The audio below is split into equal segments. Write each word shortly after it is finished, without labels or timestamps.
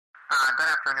Good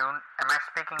afternoon. Am I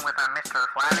speaking with Mr.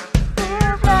 Flabby?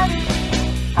 Dear Flabby,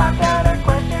 I've got a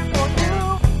question for you.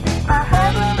 I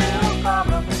have a little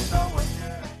problem, so what's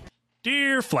your...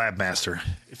 Dear Flabmaster,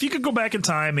 if you could go back in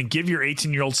time and give your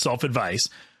 18-year-old self advice,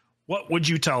 what would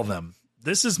you tell them?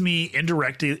 This is me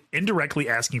indirectly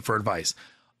asking for advice.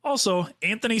 Also, is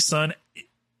Anthony's son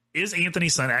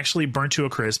actually burnt to a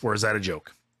crisp, or is that a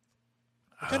joke?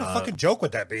 What kind of fucking joke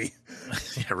would that be?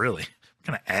 Yeah, really. What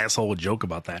kind of asshole would joke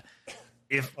about that?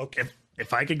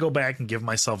 If I could go back and give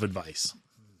myself advice,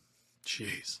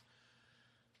 jeez,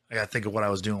 I got to think of what I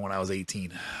was doing when I was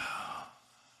 18.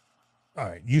 All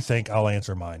right, you think, I'll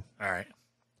answer mine. All right.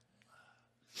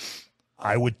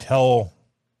 I would tell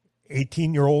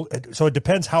 18-year-old, so it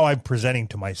depends how I'm presenting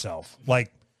to myself.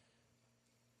 Like,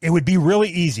 it would be really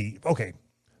easy. Okay,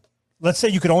 let's say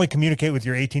you could only communicate with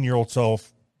your 18-year-old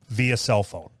self via cell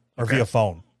phone or via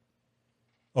phone.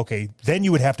 Okay, then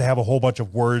you would have to have a whole bunch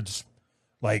of words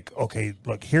like, okay,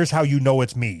 look, here's how you know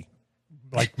it's me.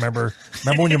 Like, remember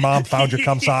when your mom found your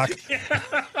cum sock?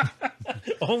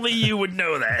 Only you would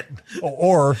know that.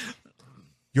 Or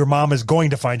your mom is going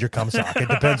to find your cum sock. It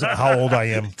depends on how old I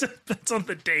am. That's on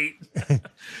the date.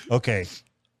 Okay.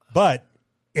 But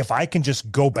if I can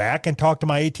just go back and talk to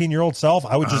my 18-year-old self,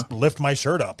 I would just lift my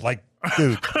shirt up. Like,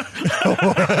 dude.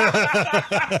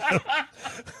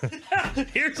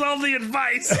 Here's all the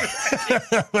advice.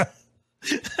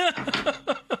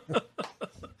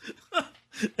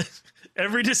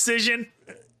 Every decision.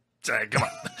 Sorry, come on.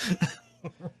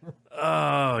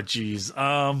 Oh, geez.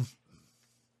 Yeah,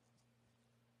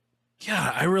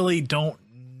 I really don't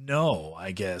know,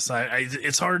 I guess.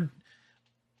 It's hard.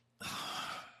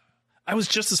 I was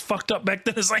just as fucked up back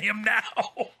then as I am now.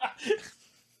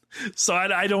 So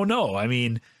I don't know. I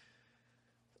mean,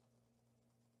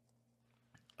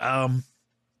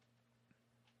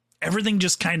 everything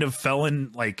just kind of fell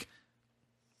in, like,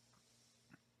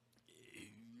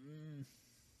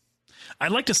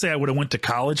 I'd like to say I would have went to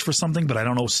college for something, but I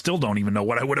don't know. Still don't even know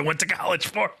what I would have went to college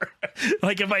for.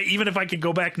 Like, even if I could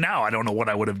go back now, I don't know what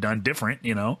I would have done different,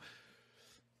 you know?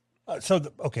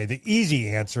 The easy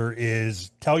answer is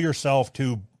tell yourself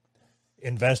to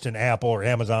invest in Apple or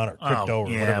Amazon or crypto or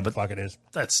whatever the fuck it is.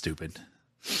 That's stupid.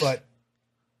 But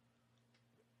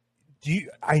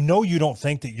I know you don't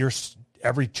think that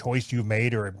every choice you've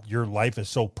made or your life is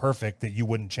so perfect that you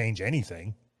wouldn't change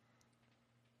anything.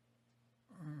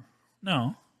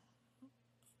 No,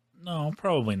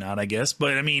 probably not, I guess.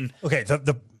 But I mean, okay,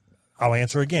 I'll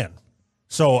answer again.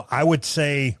 So I would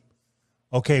say,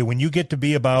 okay, when you get to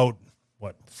be about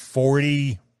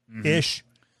 40-ish,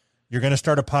 you're going to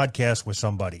start a podcast with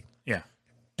somebody. Yeah.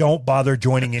 Don't bother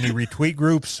joining any retweet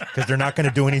groups because they're not going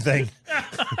to do anything.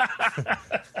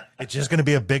 It's just going to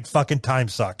be a big fucking time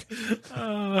suck.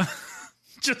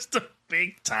 Just a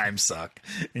big time suck.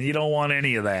 And you don't want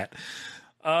any of that.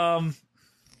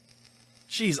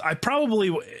 Geez, I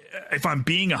probably, if I'm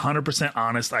being 100%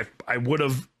 honest, I would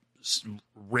have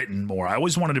written more. I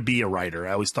always wanted to be a writer.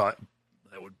 I always thought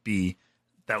that would be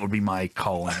my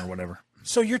calling or whatever.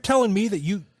 So you're telling me that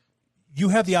you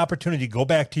have the opportunity to go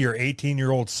back to your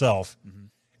 18-year-old self,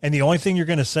 and the only thing you're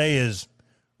going to say is,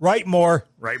 write more.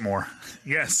 Write more.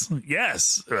 Yes.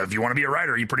 If you want to be a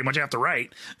writer, you pretty much have to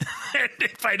write.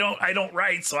 If I don't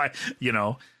write. So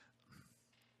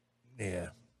Yeah.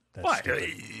 Why?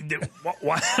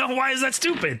 Why is that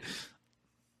stupid?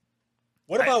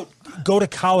 What about go to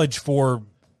college for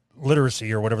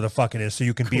literacy or whatever the fuck it is so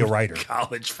you can be a writer?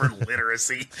 College for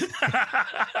literacy.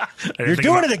 You're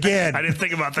doing it again. I didn't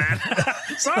think about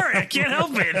that. Sorry, I can't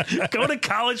help it. Go to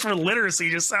college for literacy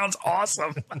just sounds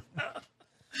awesome.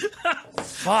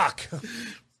 Fuck.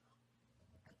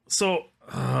 So,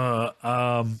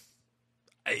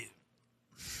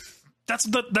 that's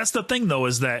the thing though,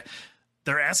 is that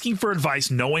they're asking for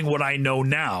advice knowing what I know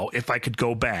now. If I could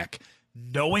go back,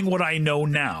 knowing what I know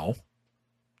now,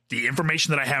 the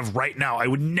information that I have right now, I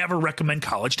would never recommend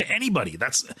college to anybody.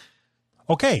 That's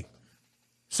okay.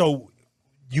 So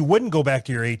you wouldn't go back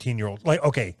to your 18-year-old. Like,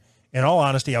 okay, in all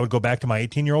honesty, I would go back to my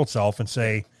 18-year-old self and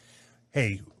say,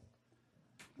 hey,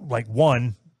 like,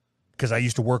 one, because I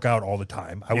used to work out all the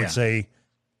time. I would say,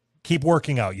 keep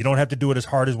working out. You don't have to do it as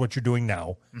hard as what you're doing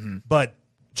now, but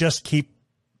just keep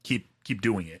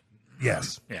doing it.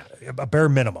 Yes. Yeah. A bare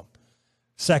minimum.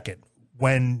 Second,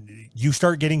 when you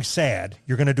start getting sad,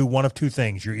 you're going to do one of two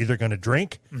things. You're either going to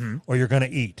drink or you're going to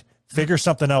eat. Figure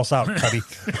something else out, Cubby.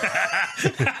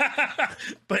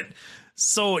 But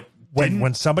so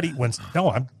when somebody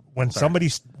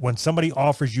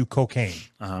offers you cocaine,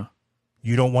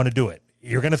 you don't want to do it.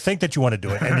 You're going to think that you want to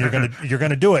do it, and you're going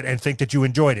to do it and think that you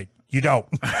enjoyed it. You don't.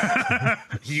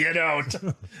 You don't.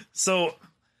 So,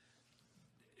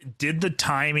 did the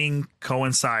timing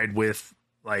coincide with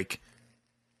like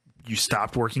you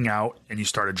stopped working out and you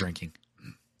started drinking?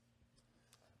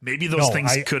 Maybe those No,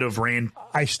 things could have ran.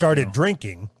 I started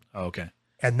drinking Oh, okay.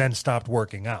 and then stopped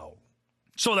working out.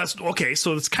 So that's okay.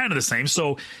 So it's kind of the same.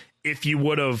 So if you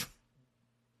would have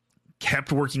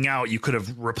kept working out, you could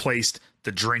have replaced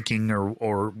the drinking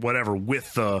or whatever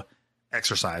with the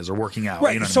exercise or working out.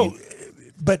 Right. You know what So, I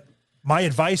mean? but my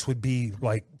advice would be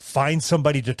like find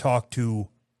somebody to talk to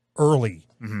early.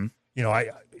 Mm-hmm. You know,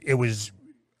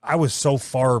 I was so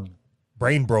far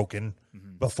brain broken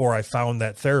before I found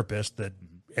that therapist that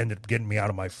ended up getting me out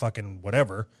of my fucking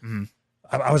whatever.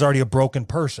 I was already a broken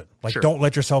person. Like, Sure. don't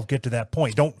let yourself get to that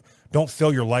point. Don't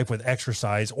fill your life with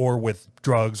exercise or with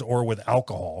drugs or with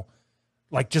alcohol.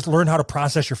 Like, just learn how to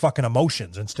process your fucking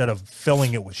emotions instead of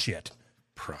filling it with shit.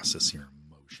 Process your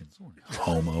emotions.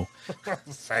 Homo.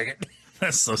 Faggot.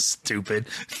 That's so stupid.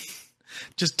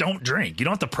 Just don't drink. You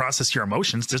don't have to process your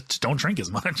emotions. Just don't drink as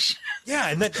much. Yeah,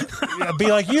 and then be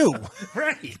like you.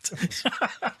 Right.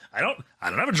 I don't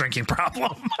have a drinking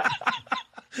problem.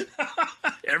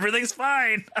 Everything's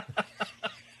fine.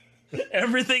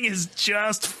 Everything is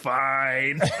just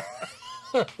fine.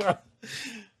 Yeah,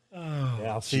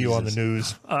 I'll see you on the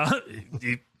news.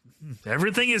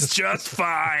 Everything is just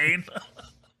fine.